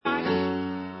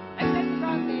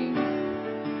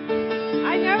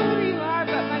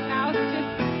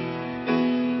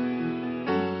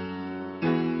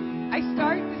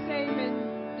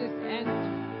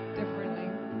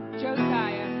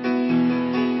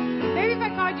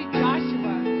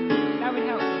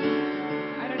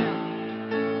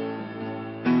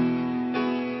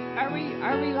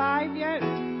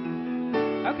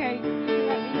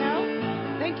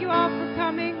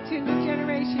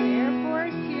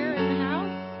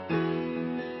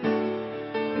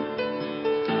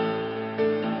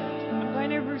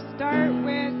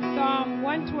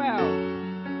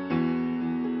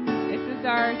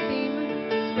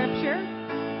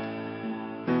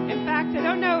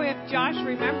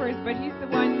remembers, but he's the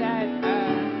one that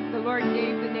the Lord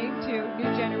gave the name to,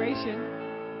 New Generation.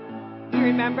 You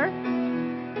remember?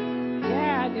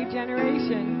 Yeah, New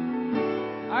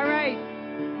Generation. All right,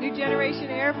 New Generation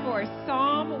Air Force,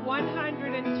 Psalm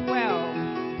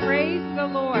 112. Praise the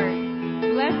Lord.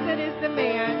 Blessed is the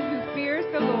man who fears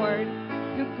the Lord,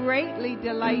 who greatly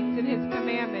delights in his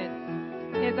commandments.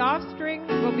 His offspring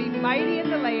will be mighty in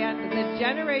the land. The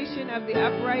generation of the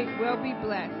upright will be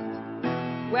blessed.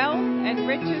 Wealth and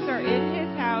riches are in his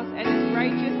house, and his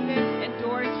righteousness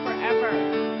endures forever.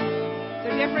 So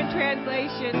different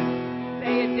translations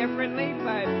say it differently,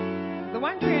 but the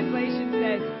one translation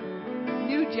says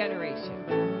new generation.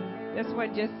 This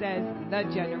one just says the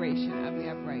generation of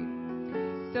the upright.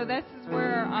 So this is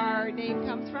where our name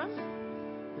comes from.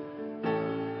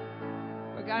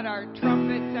 We got our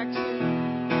trumpet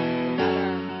section.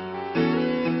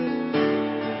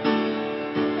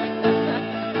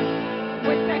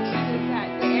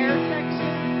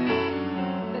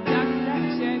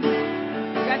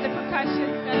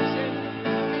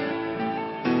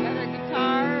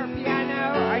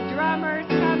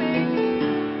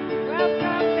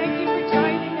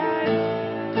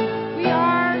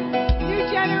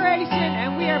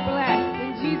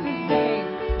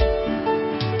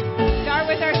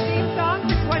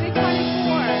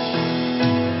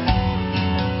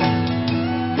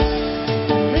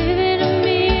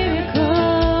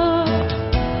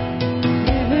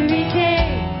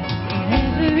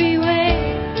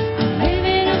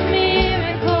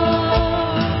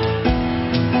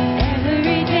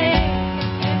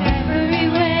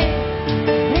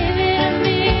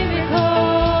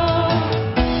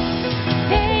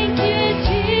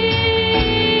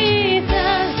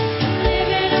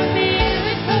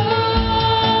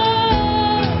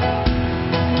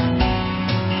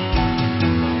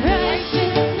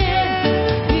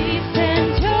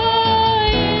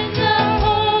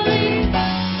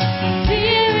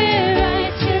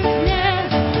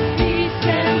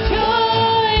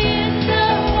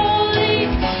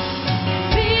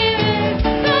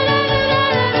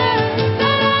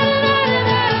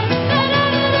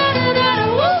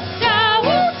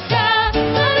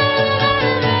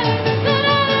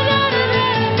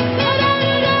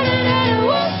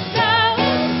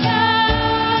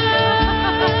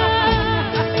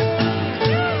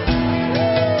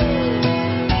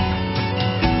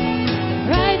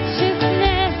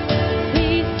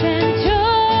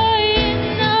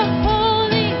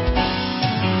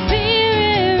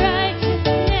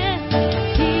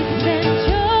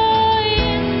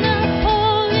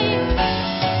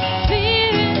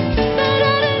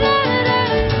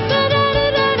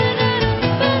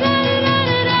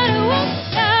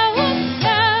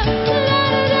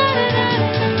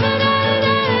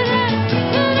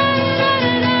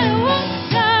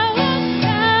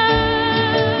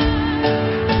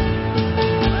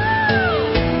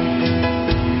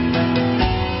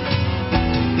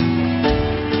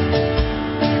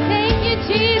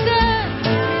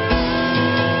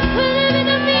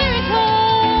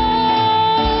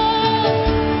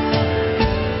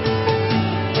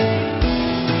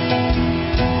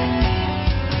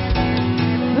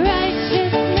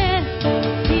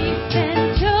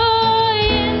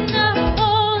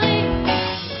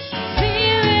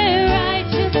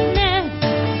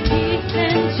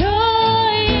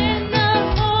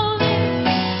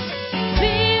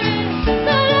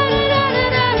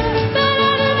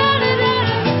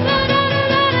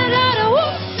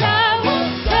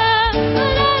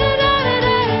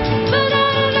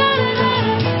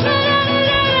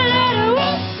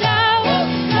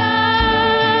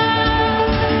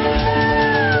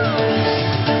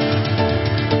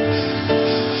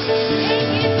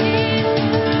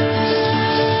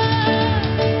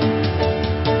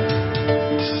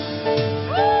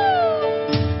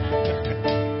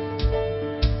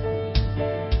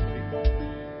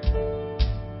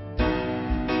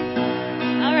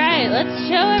 Let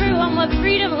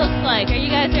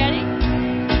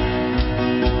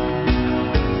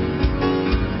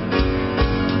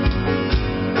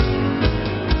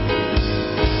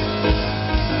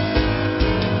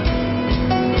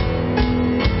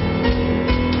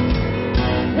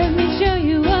me show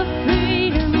you what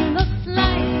freedom looks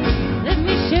like.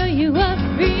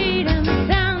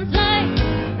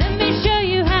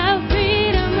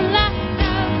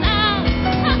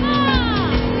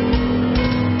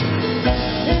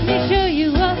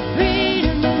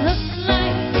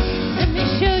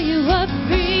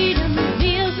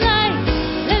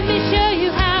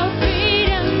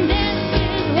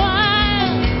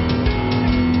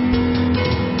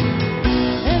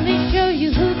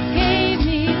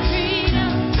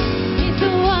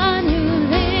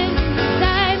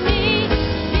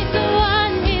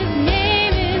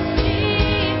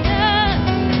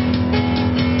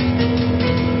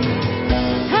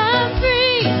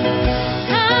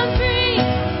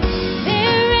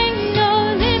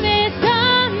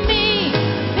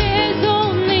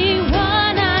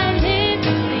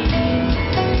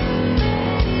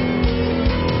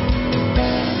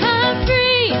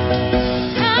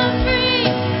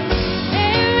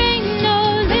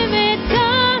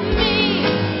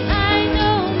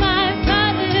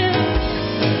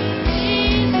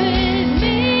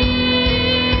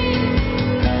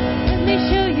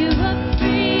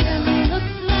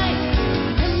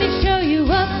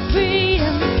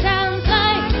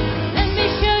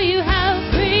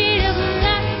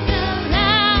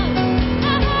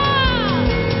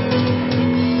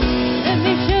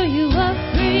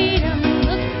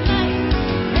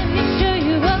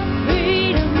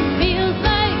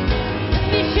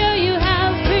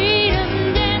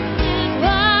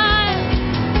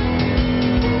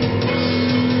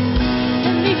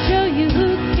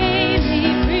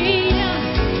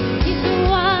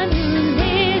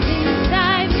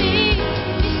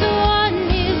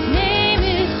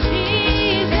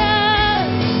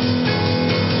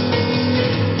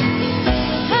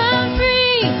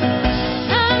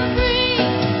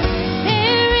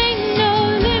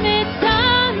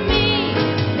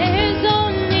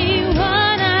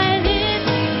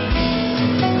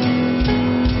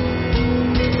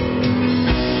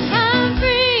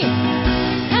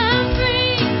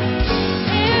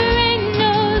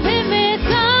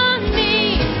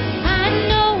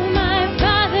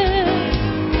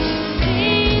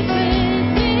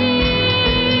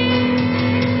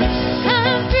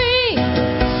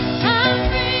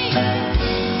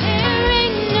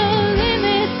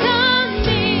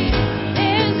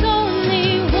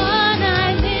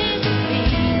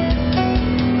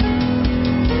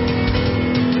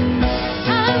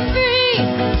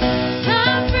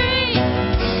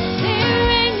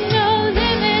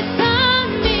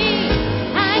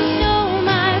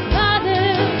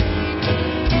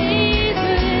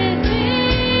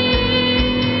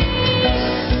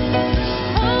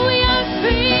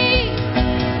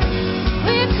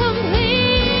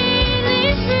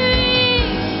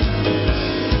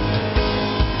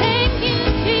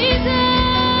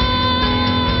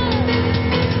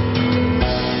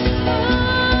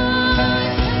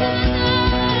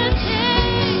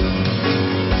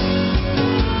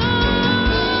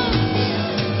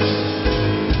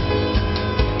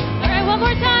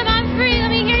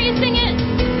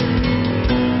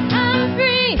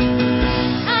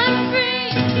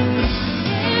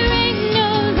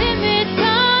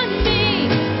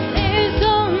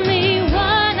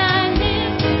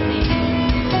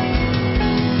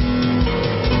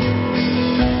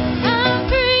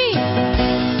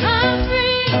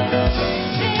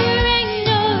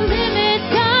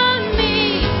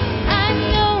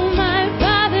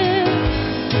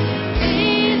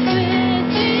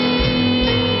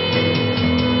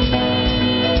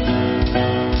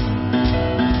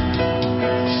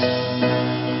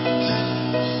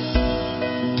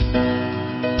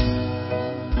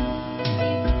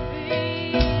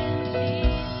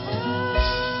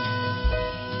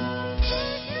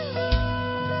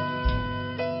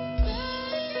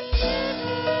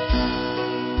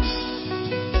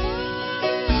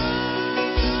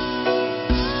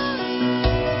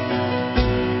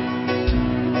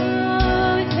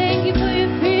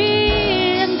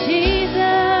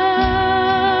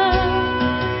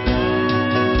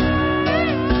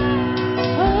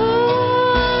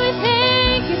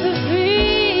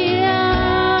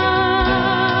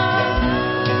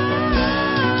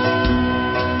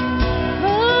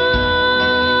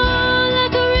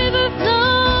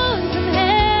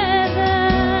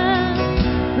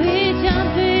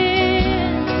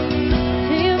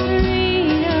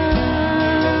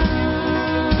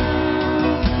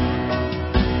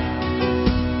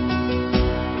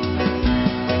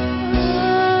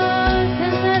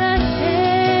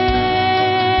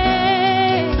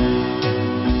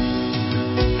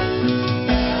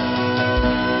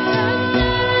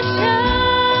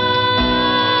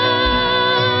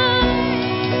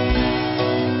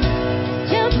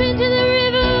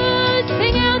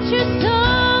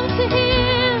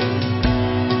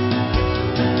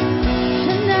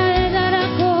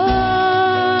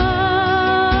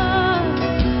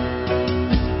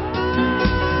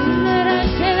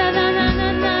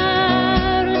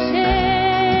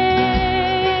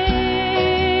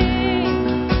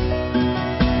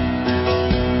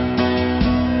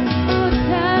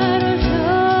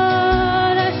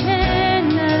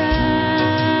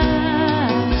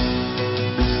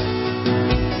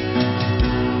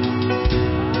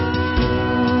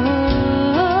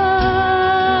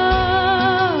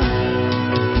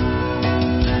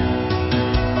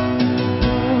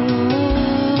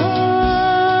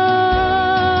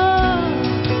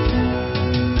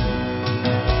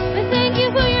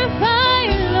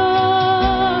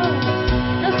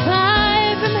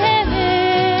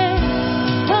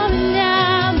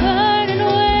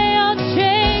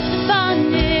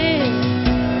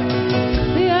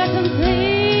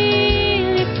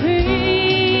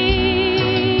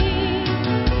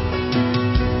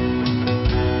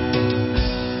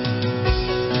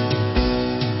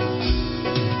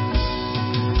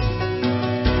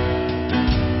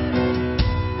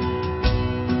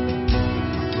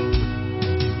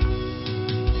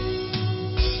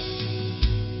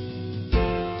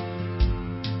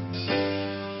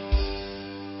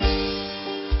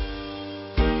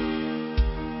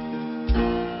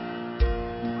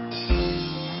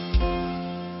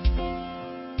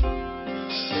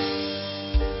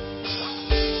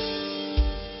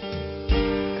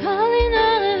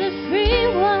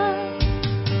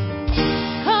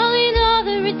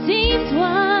 redeemed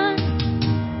one.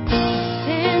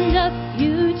 Stand up,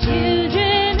 you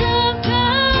children of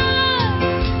God.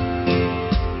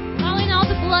 Calling all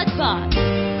the blood-bought.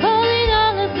 Calling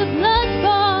all of the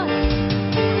blood-bought.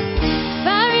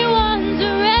 Fiery ones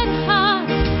are red hot.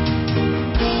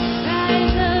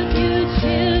 Rise up, you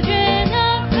children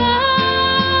of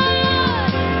God.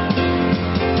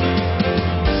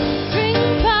 Bring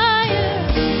fire,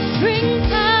 bring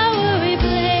power, we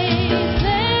blaze,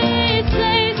 blaze,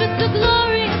 blaze with the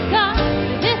glory of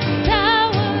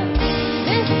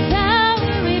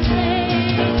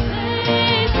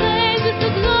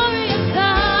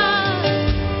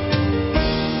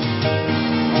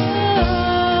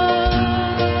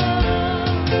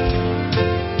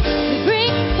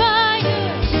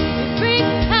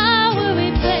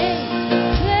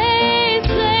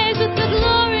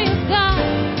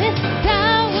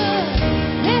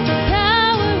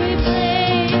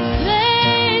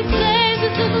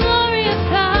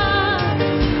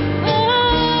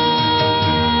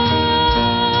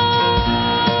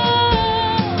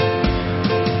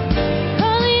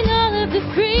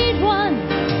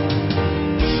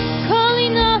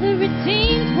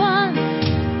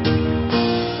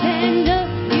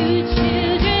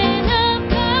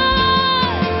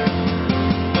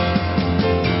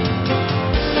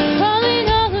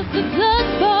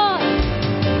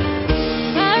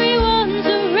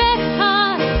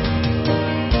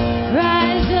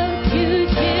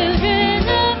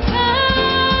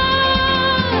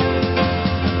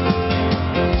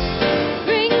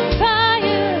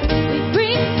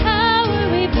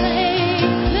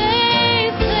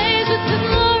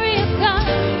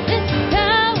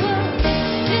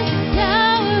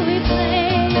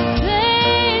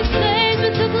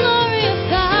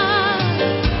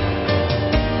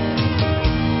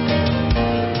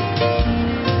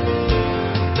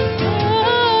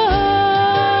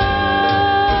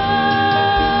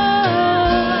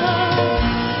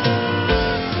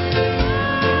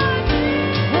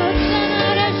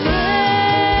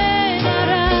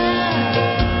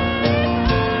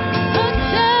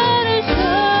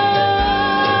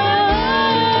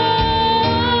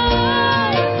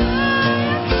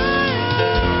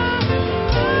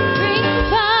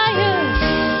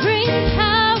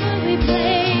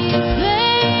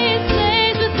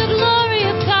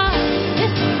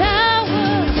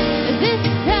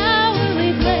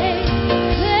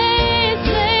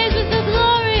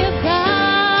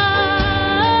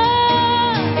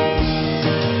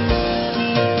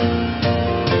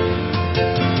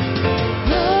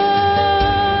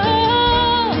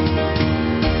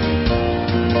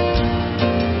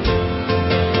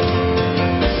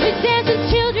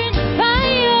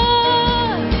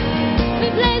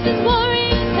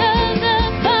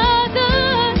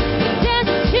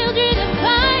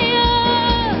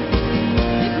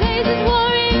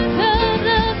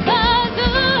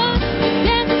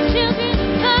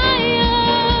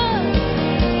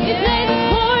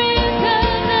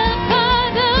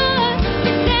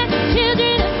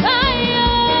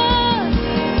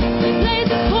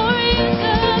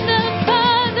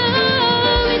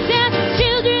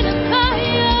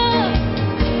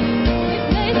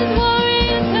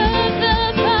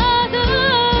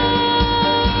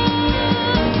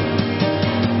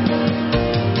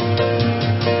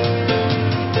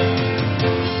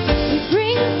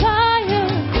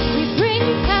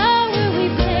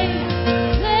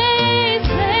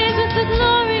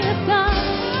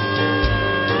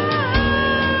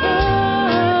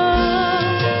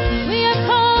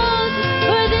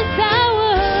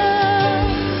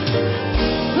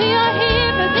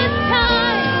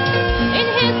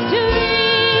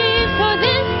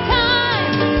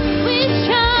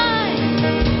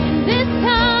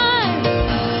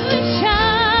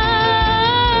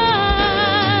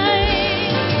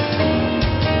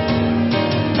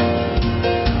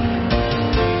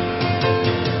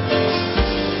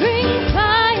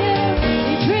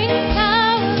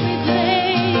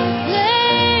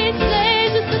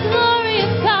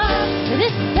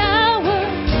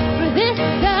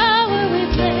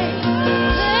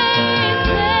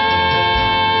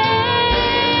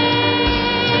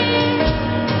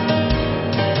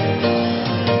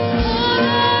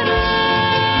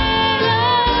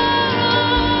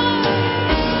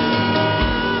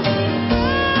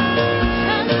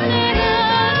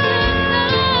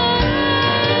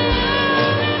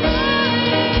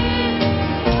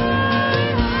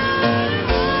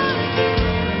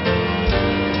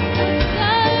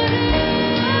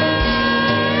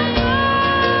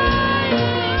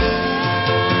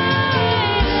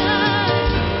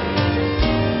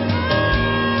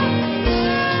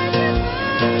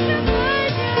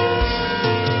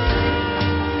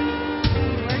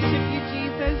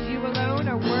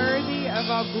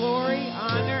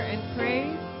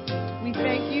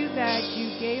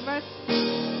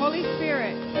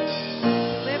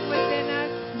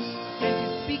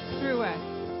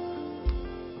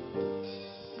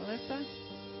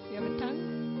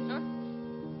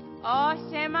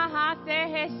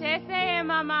sehe sese e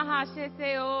mamaha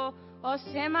sese o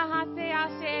semaha se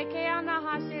ase ke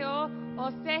anaha se o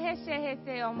sehe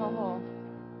se o moho.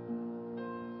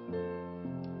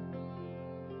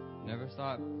 Never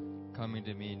stop coming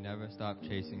to me. Never stop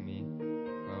chasing me.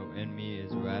 For in me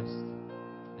is rest,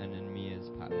 and in me is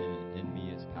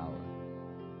power.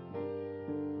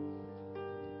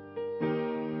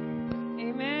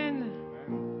 Amen.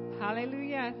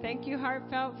 Hallelujah. Thank you,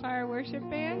 Heartfelt Fire Worship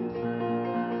Band.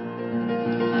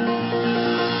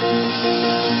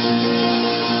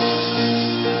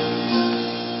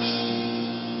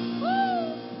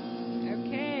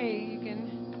 Okay, you can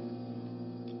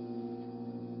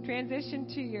transition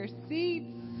to your seats.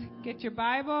 Get your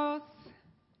Bibles.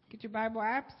 Get your Bible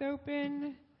apps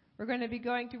open. We're going to be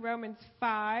going to Romans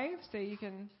 5, so you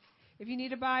can, if you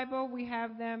need a Bible, we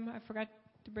have them. I forgot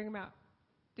to bring them out.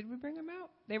 Did we bring them out?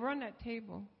 They were on that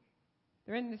table.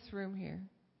 They're in this room here.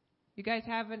 You guys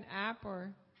have an app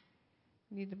or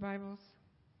need the Bibles?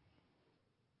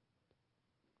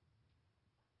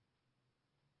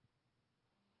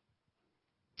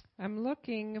 I'm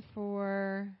looking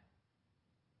for,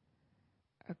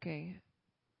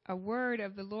 a word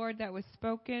of the Lord that was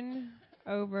spoken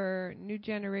over New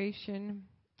Generation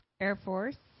Air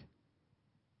Force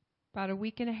about a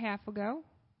week and a half ago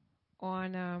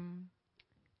on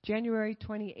January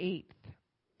 28th.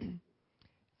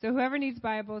 So whoever needs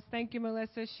Bibles, thank you,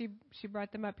 Melissa. She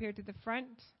brought them up here to the front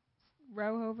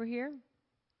row over here.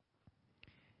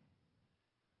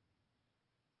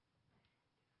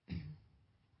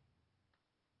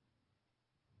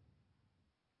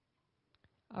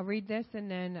 I'll read this,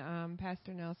 and then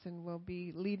Pastor Nelson will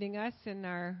be leading us in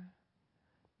our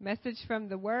message from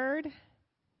the Word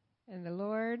and the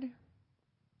Lord.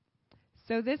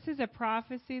 So this is a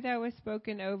prophecy that was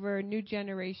spoken over New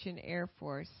Generation Air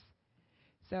Force.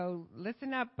 So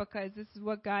listen up, because this is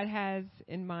what God has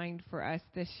in mind for us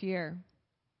this year.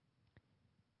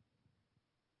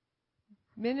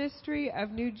 Ministry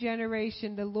of New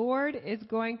Generation. The Lord is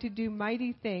going to do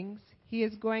mighty things. He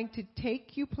is going to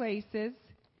take you places.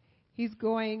 He's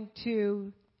going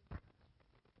to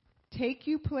take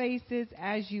you places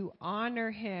as you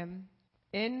honor Him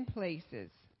in places.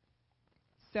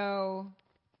 So,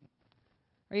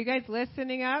 are you guys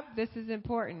listening up? This is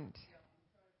important.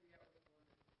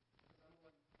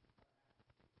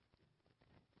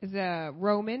 Is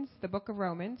Romans, the book of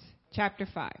Romans, chapter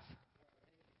 5.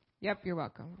 Yep, you're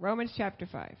welcome. Romans chapter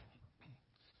 5.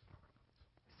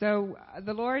 So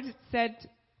the Lord said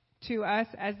to us,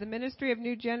 as the ministry of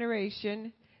New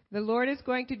Generation, the Lord is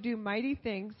going to do mighty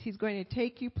things. He's going to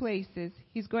take you places.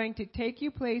 He's going to take you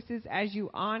places as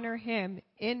you honor Him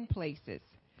in places.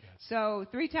 Yes. So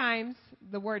 3 times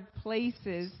the word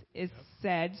places is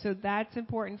said. So that's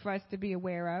important for us to be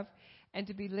aware of and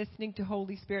to be listening to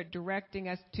Holy Spirit directing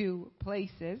us to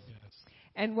places. Yes.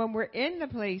 And when we're in the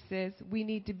places, we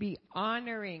need to be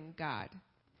honoring God.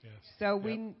 Yes. So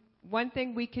one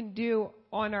thing we can do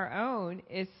on our own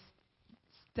is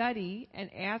study and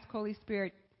ask Holy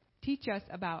Spirit, teach us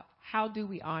about how do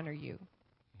we honor you.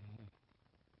 Mm-hmm.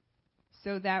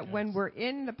 So that when we're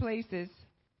in the places,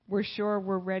 we're sure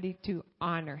we're ready to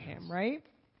honor Him, right?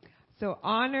 So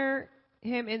honor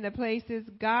Him in the places.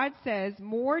 God says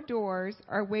more doors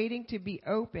are waiting to be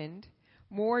opened.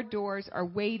 More doors are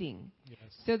waiting. Yes.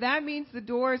 So that means the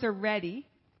doors are ready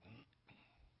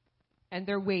and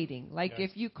they're waiting. Like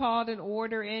if you called an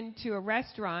order into a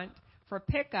restaurant for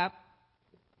pickup,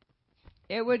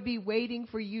 it would be waiting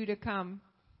for you to come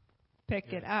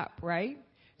pick it up, right?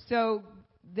 So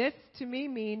this to me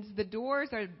means the doors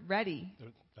are ready.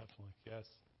 Definitely, yes.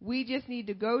 We just need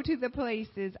to go to the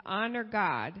places, honor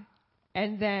God,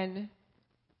 and then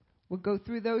we'll go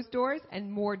through those doors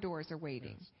and more doors are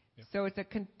waiting. Yes. Yep. So it's a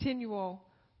continual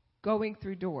going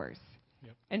through doors.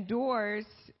 Yep. And doors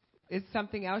is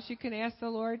something else you can ask the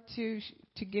Lord to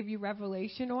give you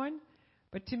revelation on.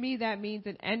 But to me, that means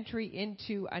an entry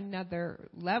into another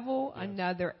level,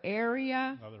 another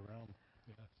area. Another realm.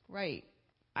 Yes. Right.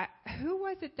 Who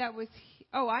was it that was...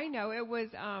 I know. It was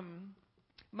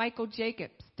Michael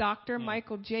Jacobs, Dr.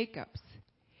 Michael Jacobs.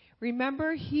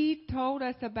 Remember, he told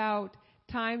us about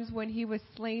times when he was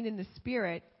slain in the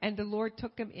Spirit, and the Lord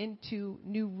took him into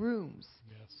new rooms.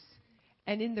 Yes.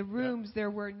 And in the rooms,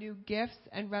 there were new gifts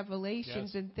and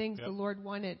revelations and things the Lord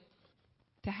wanted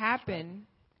to happen.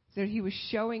 So He was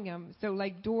showing them. So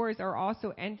like doors are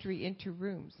also entry into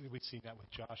rooms. We've seen that with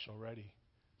Josh already.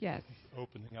 Yes.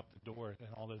 Opening up the door and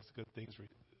all those good things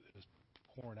is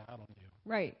pouring out on you.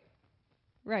 Right.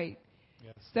 Right.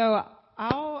 Yes. So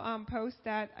I'll post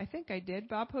that. I think I did,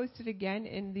 but I'll post it again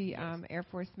in the Air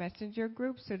Force Messenger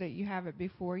group so that you have it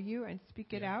before you and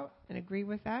speak it out and agree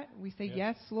with that. We say,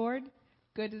 yes, Lord.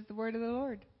 Good is the word of the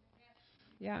Lord.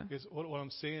 Yeah. Because what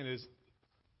I'm saying is,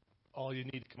 all you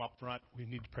need to come up front. We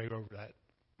need to pray over that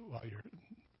while you're.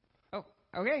 Oh,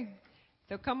 okay.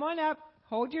 So come on up,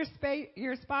 hold your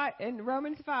spot in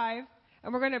Romans 5,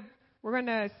 and we're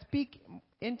gonna speak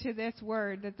into this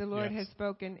word that the Lord has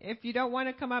spoken. If you don't want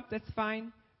to come up, that's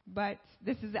fine, but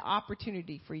this is the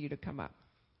opportunity for you to come up.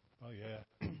 Oh yeah,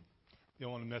 you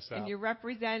don't want to miss out. And you're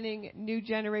representing New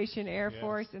Generation Air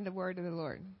Force and the word of the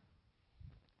Lord.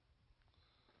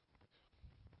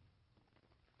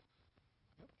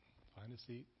 Find a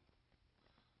seat.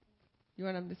 You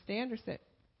want them to stand or sit?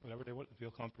 Whatever they want to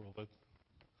feel comfortable with.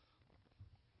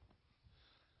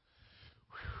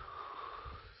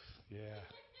 Yeah.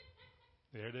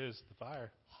 There it is, the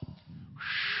fire.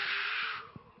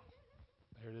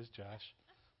 There it is, Josh.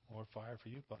 More fire for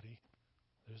you, buddy.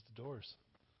 There's the doors.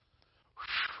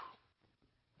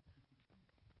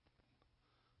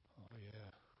 Oh,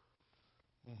 yeah.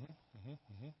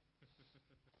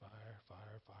 Fire,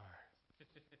 fire, fire.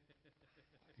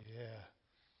 Yeah.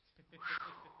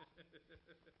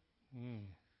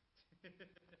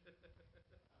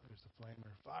 There's the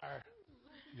flamer. Fire.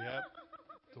 Yep.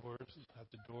 Doors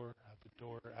after door after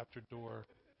door after door.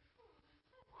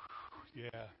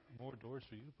 Yeah. More doors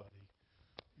for you, buddy.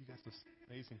 You got some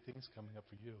amazing things coming up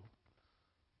for you.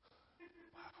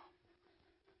 Wow.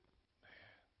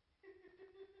 Man.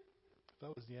 If I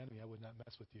was the enemy, I would not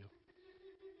mess with you.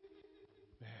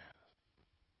 Man.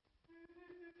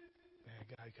 Man,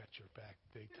 God got your back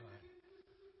big time.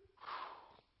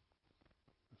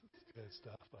 It's good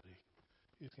stuff, buddy.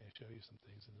 He's going to show you some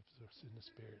things in the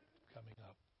spirit coming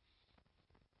up.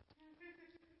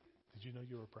 Did you know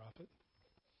you were a prophet?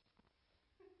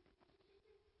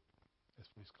 That's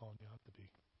what he's calling you out to be.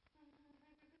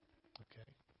 Okay?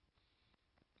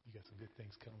 You got some good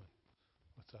things coming.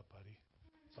 What's up, buddy?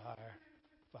 Fire,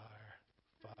 fire,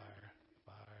 fire,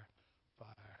 fire,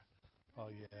 fire. Oh,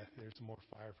 yeah, there's some more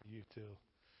fire for you, too.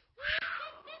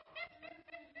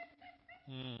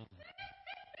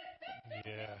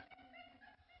 Yeah.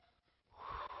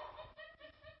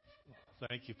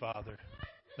 Thank you, Father.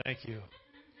 Thank you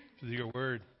for your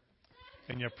word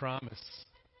and your promise.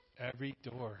 Every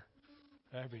door,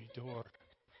 every door,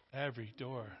 every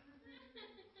door.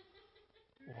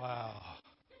 Wow.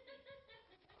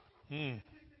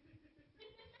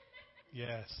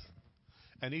 Yes.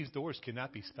 And these doors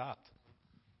cannot be stopped.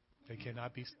 They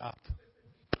cannot be stopped.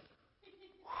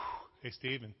 Hey,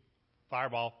 Stephen,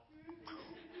 fireball.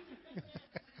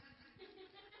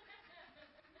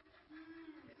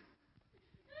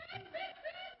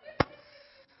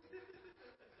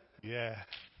 Yeah.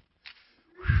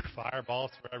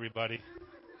 Fireballs for everybody.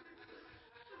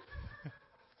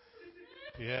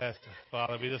 Yes,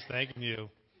 Father, we just thanking you.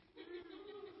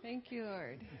 Thank you,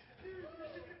 Lord.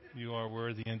 You are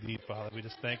worthy indeed, Father. We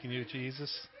just thanking you,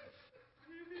 Jesus.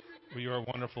 You are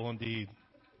wonderful indeed.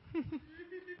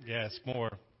 Yes,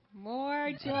 more.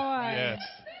 More joy. Yes.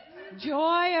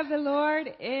 Joy of the Lord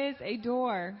is a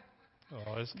door.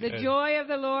 Oh, that's good. The joy of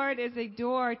the Lord is a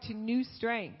door to new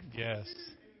strength. Yes.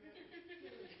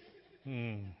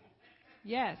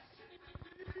 Yes.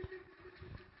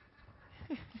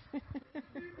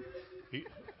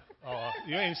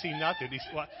 You ain't seen nothing.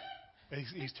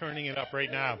 He's turning it up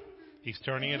right now. He's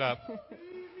turning it up.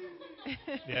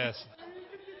 Yes.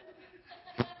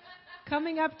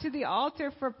 Coming up to the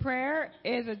altar for prayer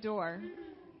is a door.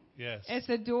 Yes. It's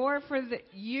a door for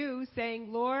you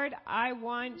saying, Lord, I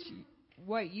want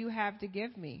what you have to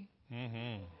give me.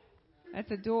 Mm-hmm. That's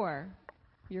a door.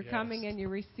 You're Yes. coming and you're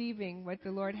receiving what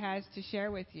the Lord has to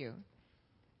share with you.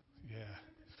 Yeah.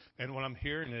 And what I'm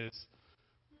hearing is,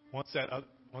 once that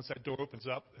door opens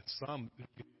up, it's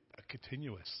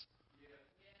continuous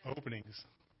openings,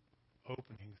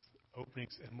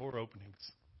 and more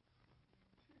openings.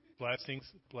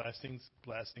 Blessings, blessings,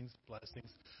 blessings,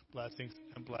 blessings, blessings,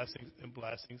 and blessings, and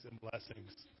blessings, and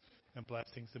blessings, and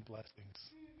blessings, and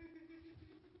blessings.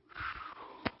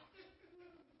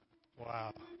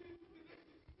 Wow.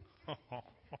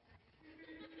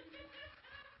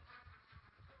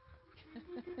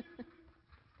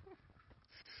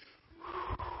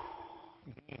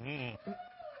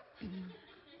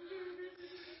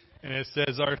 And it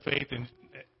says our faith in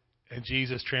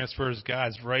Jesus transfers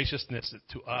God's righteousness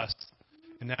to us.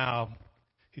 And now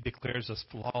he declares us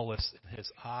flawless in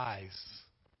his eyes.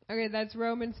 Okay, that's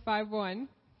Romans 5:1.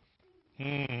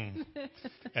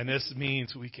 And this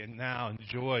means we can now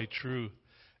enjoy true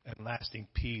and lasting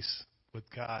peace with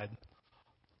God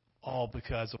all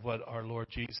because of what our Lord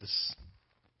Jesus,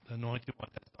 the Anointed One,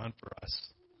 has done for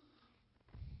us.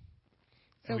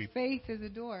 So faith is a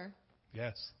door.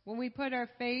 Yes. When we put our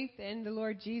faith in the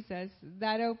Lord Jesus,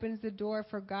 that opens the door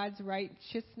for God's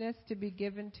righteousness to be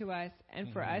given to us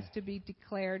and for us to be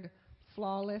declared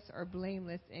flawless or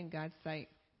blameless in God's sight.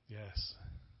 Yes.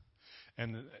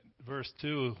 And verse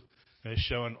 2 is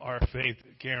showing our faith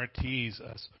guarantees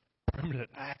us permanent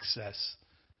access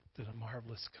to the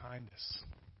marvelous kindness.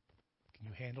 Can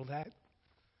you handle that?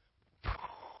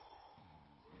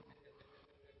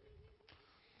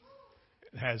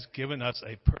 It has given us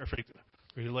a perfect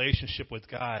relationship with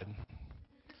God.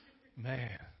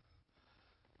 Man.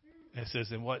 It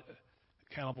says, and what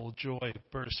accountable joy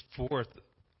bursts forth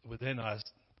within us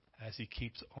as He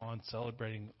keeps on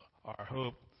celebrating our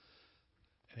hope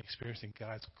and experiencing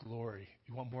God's glory.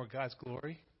 You want more God's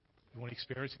glory? You want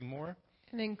experiencing more?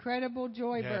 An incredible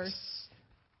joy burst.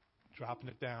 Dropping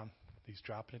it down. He's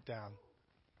dropping it down.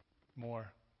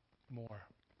 More.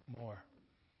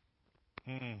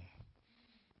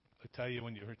 I tell you,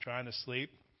 when you're trying to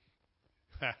sleep,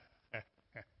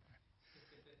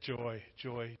 joy.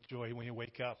 When you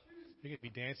wake up, you're going to be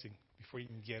dancing before you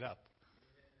even get up.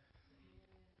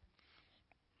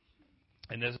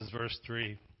 And this is verse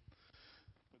 3.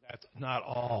 But that's not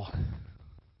all.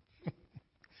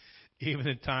 Even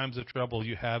in times of trouble,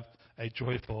 you have a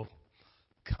joyful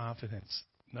confidence,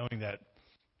 knowing that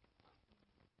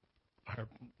our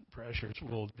pressures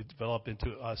will develop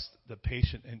into us the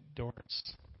patient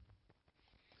endurance.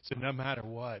 So no matter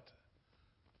what,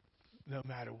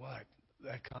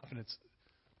 that confidence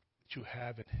that you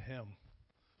have in Him,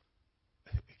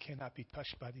 it cannot be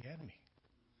touched by the enemy.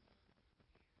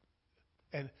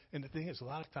 And the thing is, a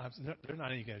lot of times they're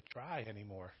not even going to try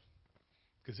anymore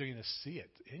because they're going to see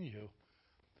it in you.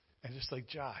 And just like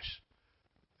Josh,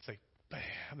 it's like,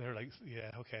 bam, they're like,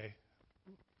 yeah, okay.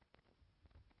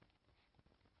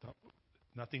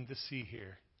 Nothing to see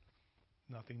here.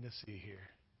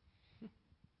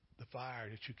 The fire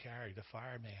that you carry, the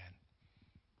fireman,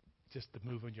 just the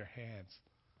move in your hands.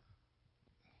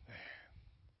 Man,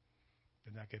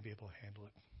 they're not going to be able to handle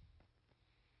it.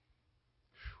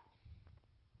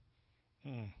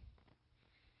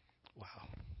 Wow.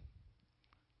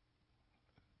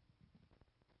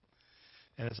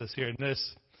 And it says here, and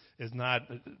this is not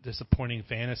a disappointing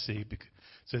fantasy. It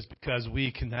says, because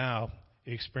we can now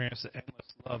experience the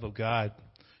endless love of God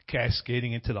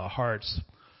cascading into the hearts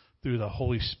through the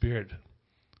Holy Spirit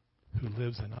who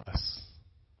lives in us.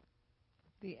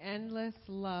 The endless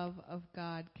love of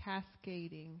God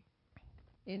cascading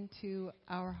into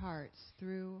our hearts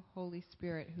through Holy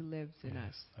Spirit who lives in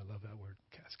us. I love that word,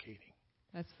 cascading.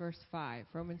 That's verse 5,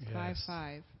 Romans Yes.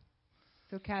 5:5.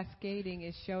 So cascading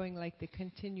is showing like the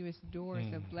continuous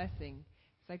doors of blessing.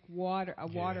 It's like water, a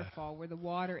waterfall where the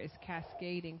water is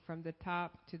cascading from the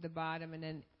top to the bottom, and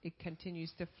then it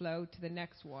continues to flow to the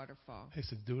next waterfall. He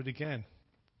said, do it again.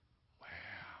 Wow.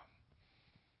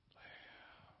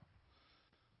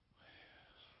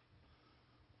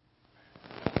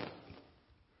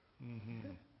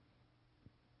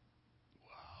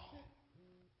 Wow.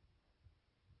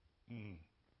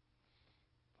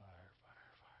 Fire.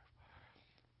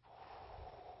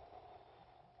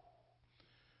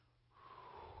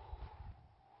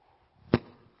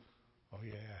 Oh,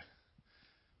 yeah.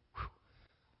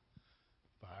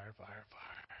 Fire.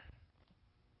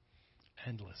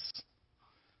 Endless.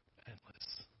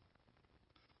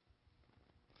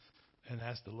 And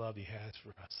that's the love He has for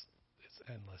us. It's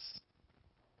endless.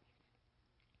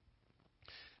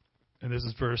 And this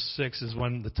is verse 6, is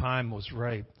when the time was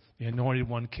right. The Anointed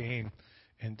One came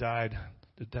and died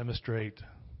to demonstrate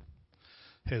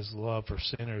His love for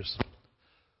sinners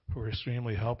who are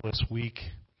extremely helpless, weak,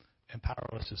 and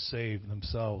powerless to save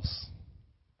themselves.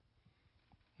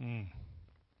 And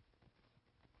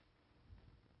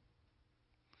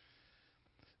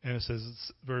it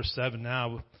says, verse 7,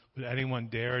 now, would anyone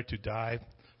dare to die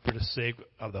for the sake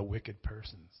of the wicked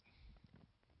persons?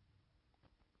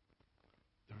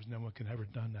 There was no one can ever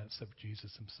done that except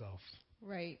Jesus Himself.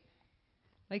 Right.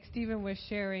 Like Stephen was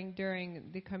sharing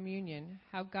during the communion,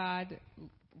 how God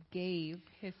gave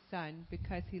His Son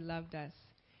because He loved us.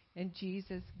 And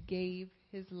Jesus gave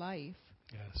His life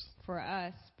for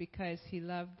us because He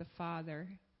loved the Father.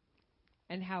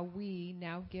 And how we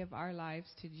now give our lives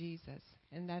to Jesus.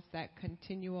 And that's that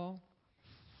continual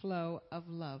flow of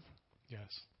love.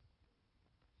 Yes.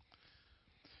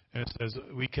 And it says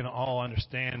we can all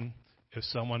understand if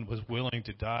someone was willing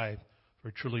to die for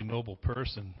a truly noble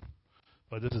person.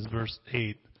 But this is verse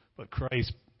 8. But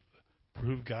Christ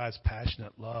proved God's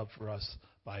passionate love for us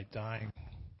by dying.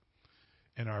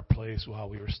 in our place while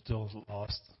we were still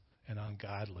lost and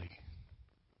ungodly.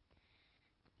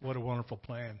 What a wonderful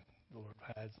plan the Lord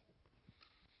has.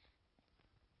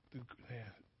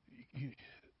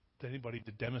 To anybody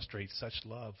to demonstrate such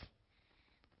love,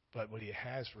 but what He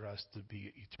has for us to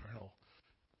be eternal,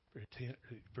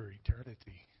 for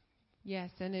eternity.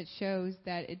 Yes, and it shows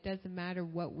that it doesn't matter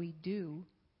what we do.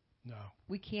 No.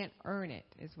 We can't earn it,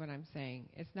 is what I'm saying.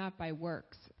 It's not by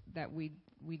works that we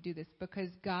do this, because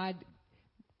God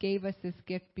gave us this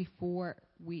gift before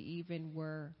we even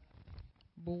were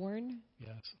born.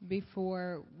 Yes.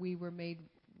 Before we were made,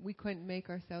 we couldn't make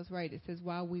ourselves right. It says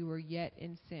while we were yet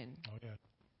in sin. Oh, yeah.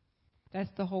 That's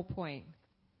the whole point.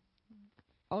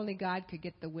 Only God could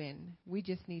get the win. We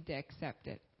just need to accept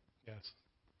it. Yes.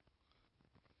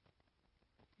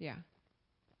 Yeah.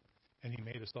 And He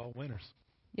made us all winners.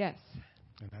 Yes.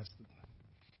 And that's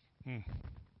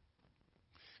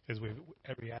because we have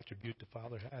every attribute the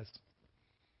Father has.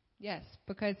 Yes,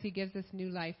 because He gives us new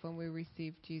life when we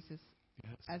receive Jesus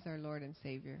Yes. as our Lord and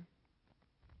Savior.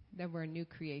 Then we're a new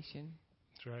creation.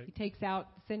 That's right. He takes out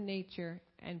sin nature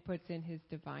and puts in His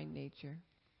divine nature.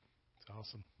 It's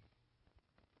awesome.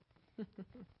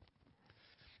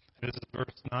 This is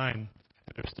verse 9.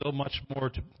 There's still much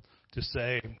more to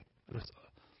say. There's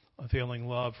unfailing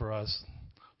love for us.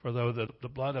 For though the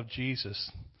blood of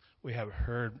Jesus, we have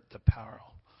heard the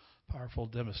powerful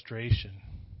demonstration.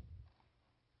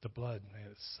 The blood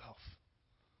in itself.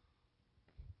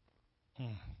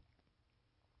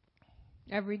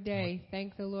 Every day,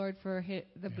 thank the Lord for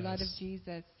the blood of Yes.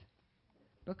 Jesus.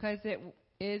 Because it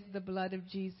is the blood of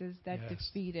Jesus that Yes.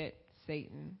 defeated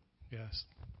Satan Yes.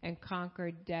 and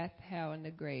conquered death, hell, and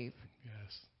the grave.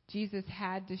 Yes. Jesus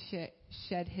had to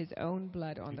shed His own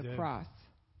blood on He the did. cross.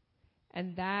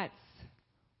 And that's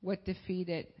what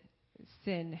defeated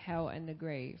sin, hell, and the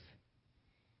grave.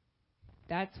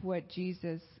 That's what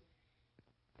Jesus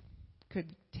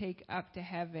could take up to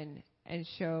heaven and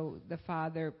show the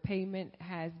Father, payment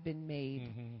has been made.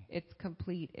 Mm-hmm. It's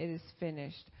complete. It is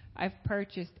finished. I've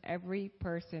purchased every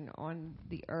person on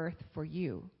the earth for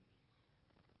you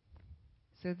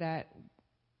so that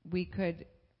we could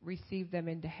receive them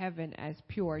into heaven as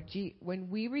pure. When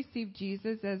we receive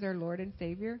Jesus as our Lord and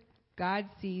Savior, God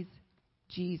sees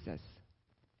Jesus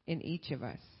in each of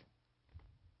us.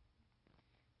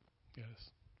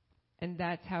 Yes. And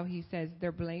that's how He says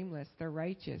they're blameless, they're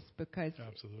righteous, because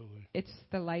Absolutely. it's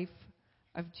the life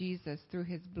of Jesus through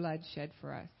His blood shed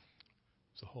for us.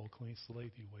 It's a whole clean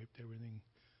slate. He wiped everything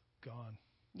gone.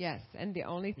 Yes, and the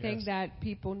only thing Yes. that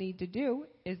people need to do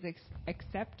is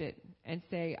accept it and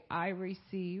say, I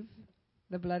receive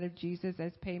the blood of Jesus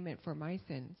as payment for my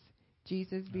sins.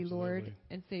 Jesus be Lord Absolutely.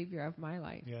 and Savior of my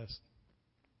life. Yes.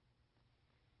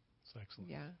 It's excellent.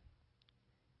 Yeah.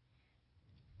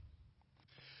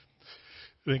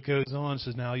 It goes on,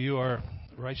 says, now you are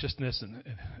righteousness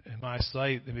in my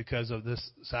sight, and because of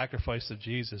this sacrifice of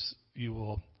Jesus, you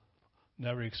will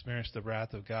never experience the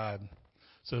wrath of God.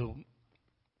 So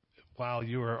while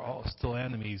you are all still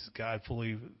enemies, God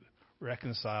fully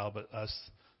reconciled us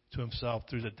to Himself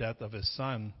through the death of His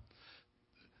Son.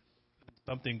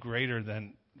 Something greater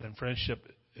than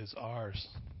friendship is ours.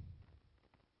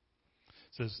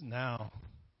 It says, now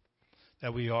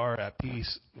that we are at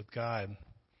peace with God,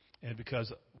 and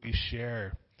because we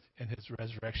share in His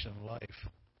resurrection life,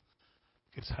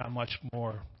 it's how much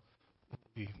more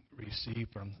we receive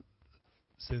from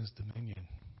sin's dominion.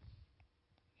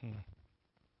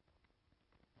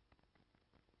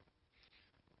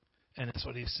 And that's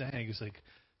what he's saying. He's like,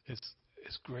 it's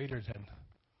greater than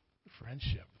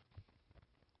friendship.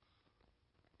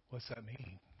 What's that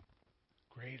mean?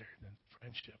 Greater than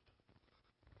friendship.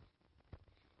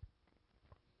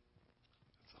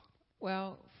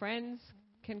 Well, friends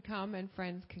can come and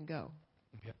friends can go.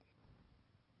 Yep.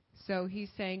 So He's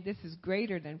saying this is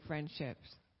greater than friendships.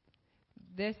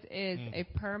 This is a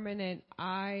permanent,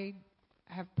 I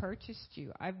have purchased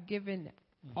you. I've given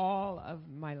all of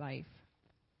my life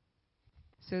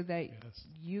so that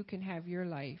you can have your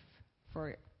life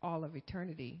for all of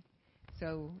eternity.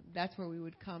 So that's where we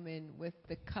would come in with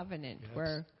the covenant,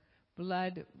 where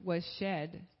blood was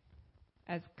shed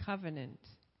as covenant.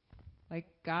 Like,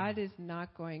 God is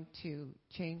not going to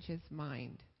change His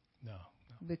mind. No.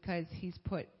 Because He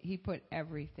put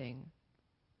everything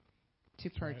to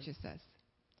purchase us.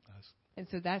 Yes. And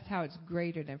so that's how it's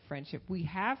greater than friendship. We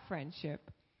have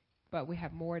friendship, but we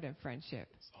have more than friendship.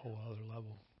 It's a whole other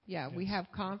level. Yeah, we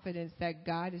have confidence that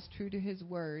God is true to His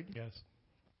word. Yes.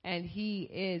 And He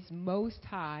is most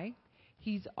high.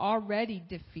 He's already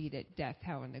defeated death,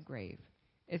 hell, and the grave.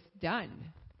 It's done.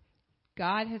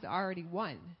 God has already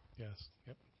won. Yes.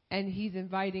 Yep. And he's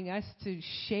inviting us to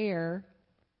share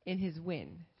in his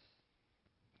win.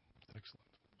 Excellent.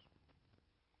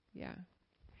 Yeah.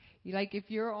 Like if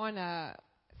you're on a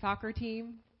soccer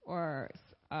team or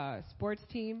a sports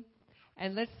team,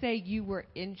 and let's say you were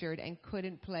injured and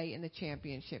couldn't play in the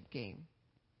championship game.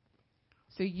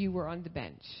 So you were on the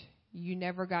bench. You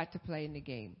never got to play in the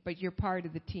game, but you're part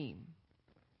of the team.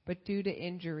 But due to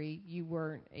injury, you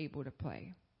weren't able to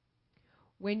play.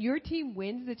 When your team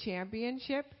wins the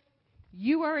championship,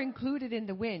 you are included in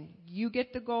the win. You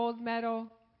get the gold medal.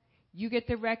 You get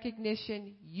the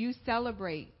recognition. You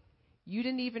celebrate. You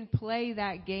didn't even play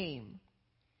that game,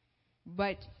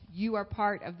 but you are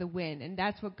part of the win, and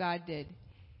that's what God did.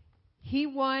 He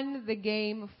won the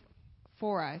game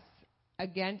for us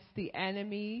against the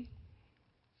enemy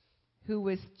who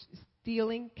was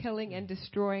stealing, killing, and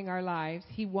destroying our lives.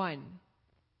 He won.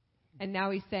 And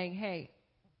now he's saying, hey,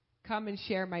 come and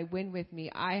share my win with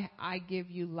me. I give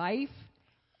you life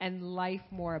and life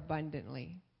more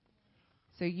abundantly.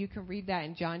 So you can read that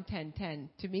in John 10:10.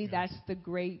 To me, that's the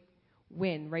great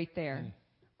win right there.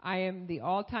 I am the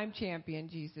all-time champion,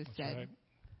 Jesus said. Right.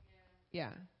 Yeah.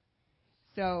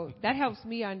 So that helps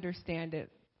me understand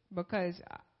it because,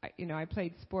 I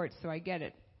played sports, so I get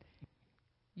it.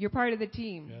 You're part of the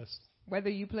team, Yes. whether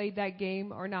you played that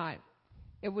game or not.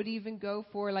 It would even go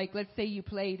for, like, let's say you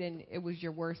played and it was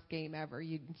your worst game ever.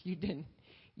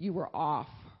 You were off,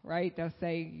 right? They'll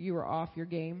say you were off your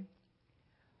game.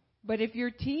 But if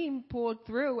your team pulled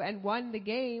through and won the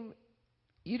game,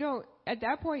 at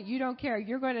that point, you don't care.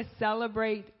 You're going to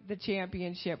celebrate the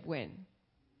championship win.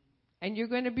 And you're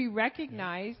going to be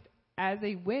recognized as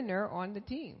a winner on the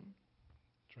team.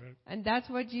 That's right. And that's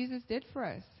what Jesus did for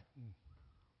us.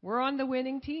 We're on the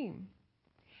winning team.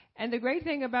 And the great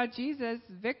thing about Jesus'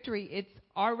 victory, it's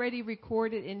already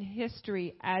recorded in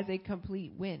history as a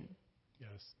complete win. Yes.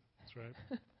 That's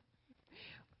right.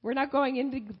 We're not going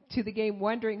into the game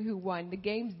wondering who won. The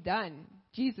game's done.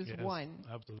 Jesus Yes, won.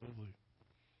 absolutely.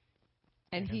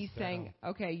 And Hands he's saying,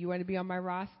 down. okay, you want to be on my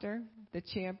roster? The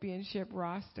championship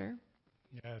roster?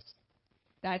 Yes.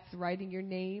 That's writing your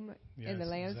name in the Yes,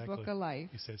 Lamb's exactly. Book of Life.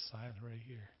 He said, sign right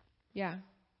here. Yeah.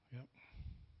 Yep.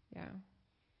 Yeah.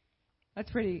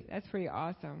 That's pretty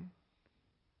awesome.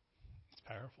 It's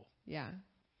powerful. Yeah.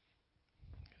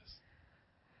 Yes.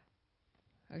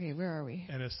 Okay, where are we?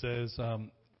 And it says,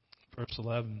 verse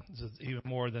 11, it says, even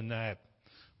more than that,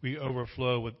 we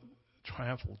overflow with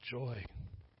triumphal joy.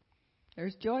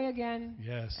 There's joy again.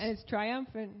 Yes. And it's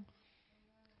triumphant.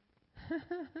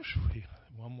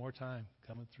 One more time,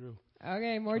 coming through.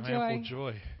 Okay, more Triumphal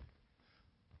joy. joy.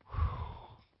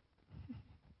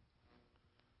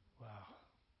 Wow.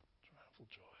 Triumphal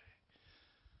joy.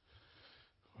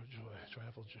 More joy.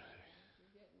 Triumphal joy.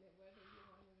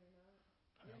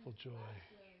 Triumphal joy.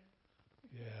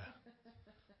 Yeah.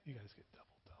 You guys get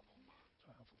double.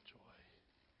 Triumphal joy.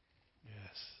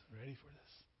 Yes. Ready for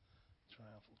this?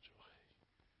 Triumphal joy.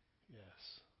 Yes.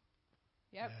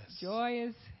 Yep. Yes. Joy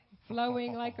is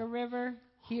flowing like a river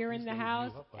here in He's the loading you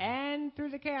house up, buddy. and through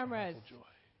the cameras. Triumphal joy.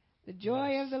 The joy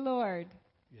Yes. of the Lord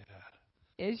Yeah.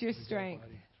 is your Here we go, strength.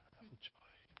 buddy. Triumphal joy.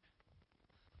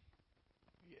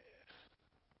 Yeah.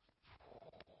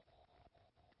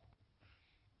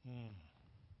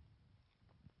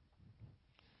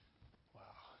 Wow.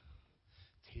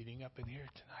 It's heating up in here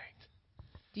tonight.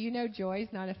 Do you know joy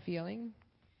is not a feeling?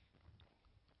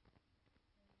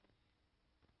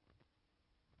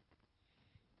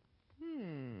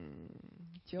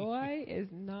 Joy is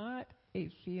not a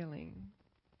feeling.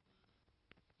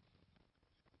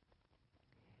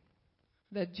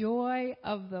 The joy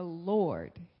of the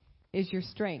Lord is your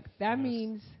strength. That Yes.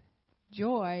 means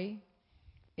joy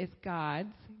is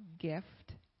God's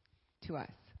gift to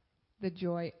us. The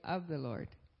joy of the Lord.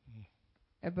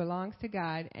 It belongs to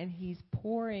God, and He's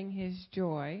pouring His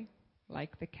joy,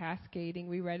 like the cascading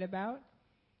we read about.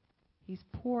 He's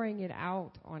pouring it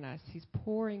out on us. He's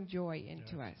pouring joy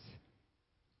into us.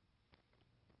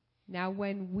 Now,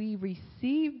 when we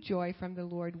receive joy from the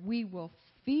Lord, we will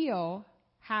feel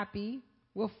happy,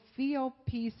 we'll feel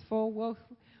peaceful,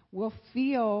 we'll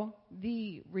feel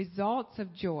the results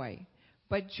of joy.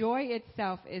 But joy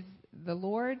itself is the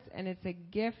Lord's, and it's a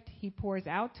gift He pours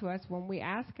out to us when we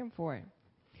ask Him for it.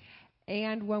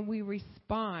 And when we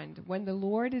respond, when the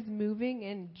Lord is moving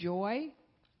in joy,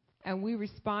 and we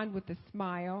respond with a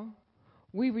smile,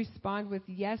 we respond with,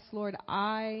 yes, Lord,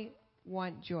 I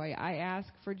want joy. I ask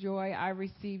for joy. I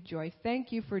receive joy.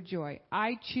 Thank you for joy.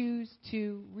 I choose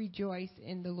to rejoice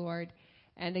in the Lord.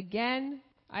 And again,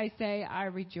 I say I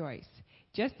rejoice.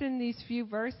 Just in these few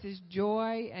verses,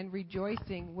 joy and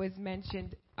rejoicing was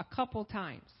mentioned a couple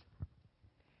times.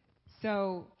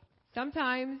 So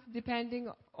Sometimes, depending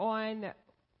on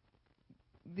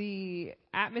the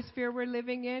atmosphere we're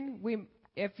living in,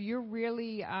 if you're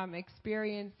really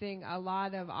experiencing a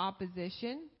lot of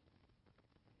opposition,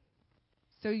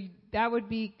 so that would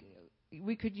be,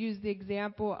 we could use the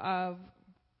example of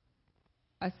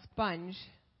a sponge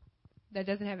that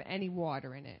doesn't have any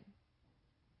water in it.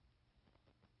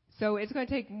 So it's going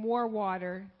to take more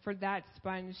water for that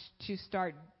sponge to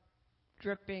start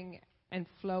dripping and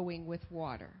flowing with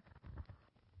water.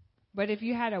 But if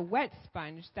you had a wet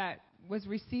sponge that was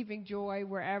receiving joy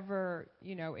wherever,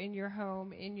 in your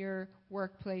home, in your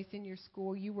workplace, in your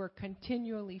school, you were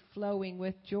continually flowing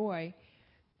with joy.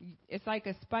 It's like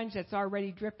a sponge that's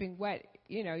already dripping wet.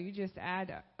 You just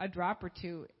add a drop or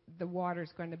two, the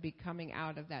water's going to be coming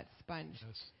out of that sponge.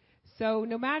 Yes. So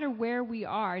no matter where we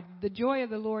are, the joy of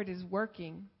the Lord is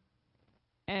working,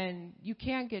 and you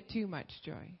can't get too much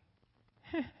joy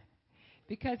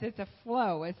because it's a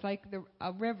flow. It's like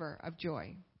a river of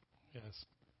joy. Yes.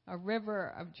 A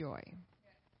river of joy.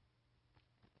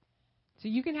 So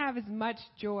you can have as much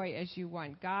joy as you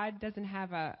want. God doesn't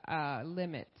have a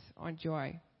limit on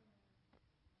joy.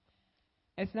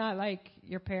 It's not like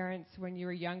your parents when you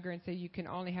were younger and say you can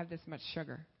only have this much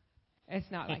sugar. It's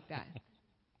not like that.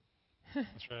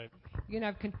 That's right. You can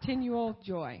have continual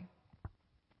joy.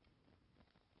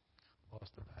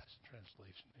 Lost the Passion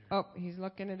Translation here. Oh, he's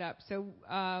looking it up. So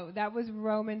that was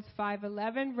Romans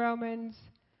 5:11.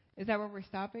 Is that where we're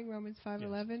stopping? Romans 5:11?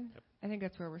 Yes. Yep. I think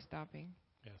that's where we're stopping.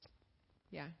 Yes.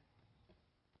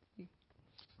 Yeah.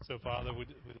 So, Father, we're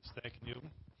just thanking you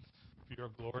for your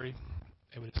glory.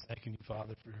 And we're just thanking you,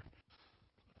 Father, for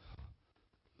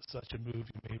such a move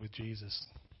you made with Jesus.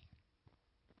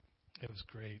 It was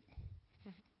great.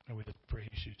 And we just praise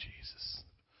you, Jesus,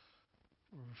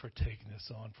 for taking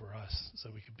this on for us so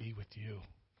we could be with you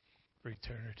for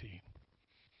eternity.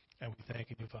 And we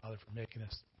thanking you, Father, for making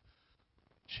us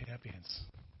champions.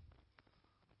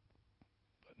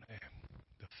 But, man,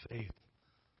 the faith,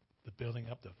 the building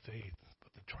up the faith,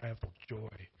 but the triumphal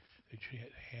joy that you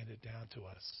handed down to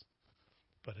us.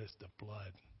 But it's the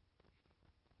blood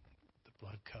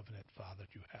covenant, Father,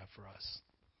 you have for us.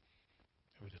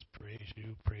 And we just praise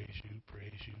you, praise you,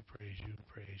 praise you, praise you,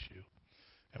 praise you.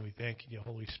 And we thank you,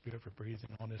 Holy Spirit, for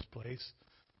breathing on this place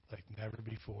like never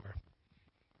before.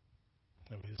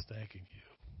 And we're just thanking you.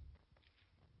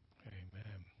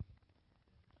 Amen.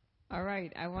 All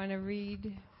right. I want to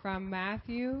read from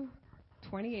Matthew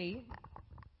 28.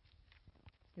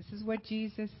 This is what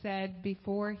Jesus said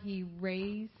before he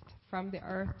raised from the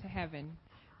earth to heaven.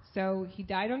 So he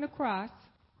died on the cross,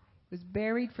 was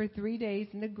buried for 3 days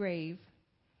in the grave,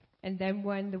 and then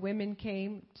when the women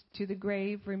came to the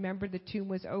grave, remember the tomb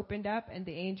was opened up, and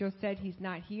the angel said, he's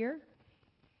not here,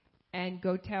 and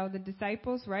go tell the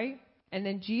disciples, right? And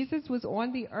then Jesus was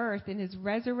on the earth in his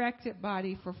resurrected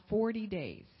body for 40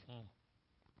 days.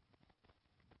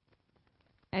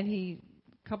 And he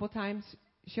a couple times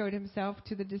showed himself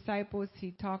to the disciples.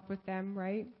 He talked with them,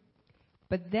 right?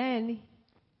 But then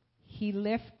he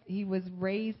was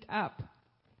raised up,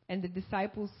 and the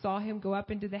disciples saw him go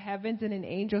up into the heavens, and an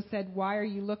angel said, why are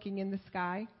you looking in the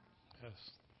sky? Yes.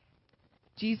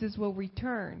 Jesus will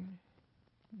return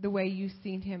the way you've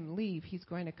seen him leave. He's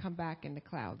going to come back in the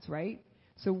clouds, right?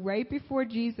 So right before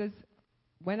Jesus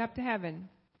went up to heaven,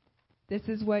 this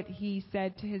is what he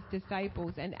said to his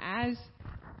disciples. And as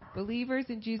believers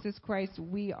in Jesus Christ,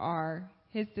 we are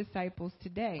his disciples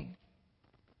today.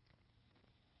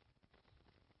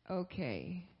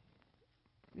 Okay.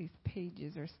 These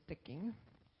pages are sticking.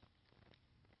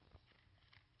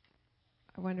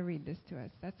 I want to read this to us.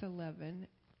 That's 11,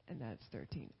 and that's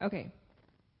 13. Okay.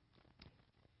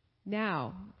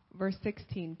 Now, verse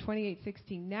 16,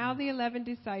 28:16. Now the 11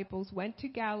 disciples went to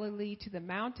Galilee to the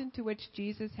mountain to which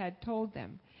Jesus had told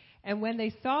them. And when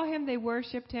they saw him, they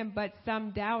worshipped him, but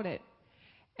some doubted.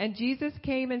 And Jesus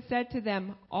came and said to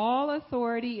them, all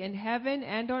authority in heaven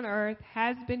and on earth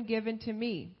has been given to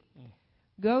me.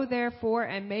 Go therefore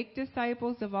and make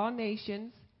disciples of all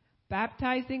nations,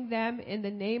 baptizing them in the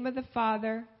name of the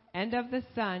Father and of the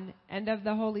Son and of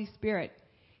the Holy Spirit,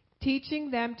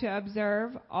 teaching them to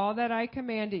observe all that I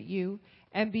commanded you.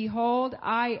 And behold,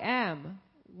 I am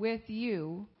with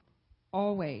you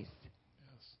always,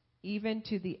 even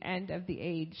to the end of the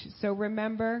age. So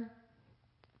remember,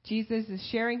 Jesus is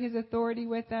sharing his authority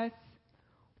with us.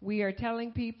 We are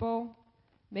telling people,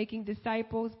 making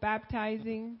disciples,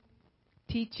 baptizing,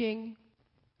 teaching,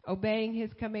 obeying his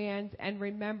commands, and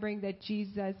remembering that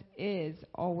Jesus is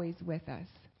always with us.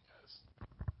 Yes.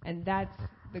 And that's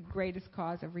the greatest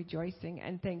cause of rejoicing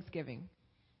and thanksgiving.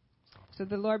 So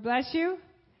the Lord bless you.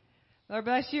 Lord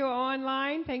bless you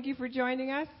online. Thank you for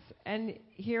joining us. And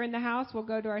here in the house, we'll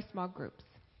go to our small groups.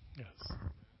 Yes.